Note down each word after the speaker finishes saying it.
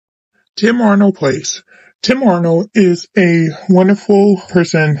Tim Arnold plays. Tim Arnold is a wonderful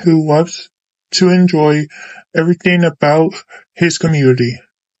person who loves to enjoy everything about his community.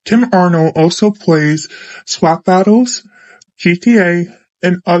 Tim Arnold also plays Swap Battles, GTA,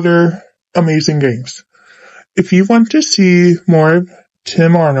 and other amazing games. If you want to see more of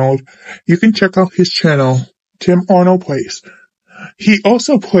Tim Arnold, you can check out his channel, Tim Arnold Plays. He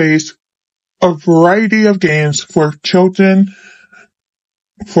also plays a variety of games for children,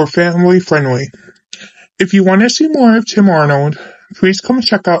 for family friendly. If you want to see more of Tim Arnold, please come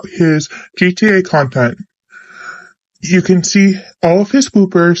check out his GTA content. You can see all of his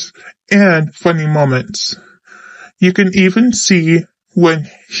bloopers and funny moments. You can even see when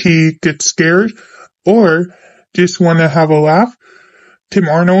he gets scared or just want to have a laugh. Tim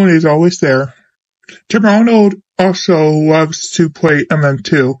Arnold is always there. Tim Arnold also loves to play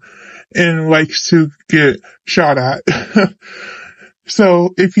MM2 and likes to get shot at.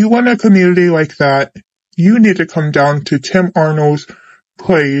 So if you want a community like that, you need to come down to Tim Arnold's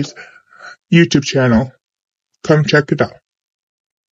Playz YouTube channel. Come check it out.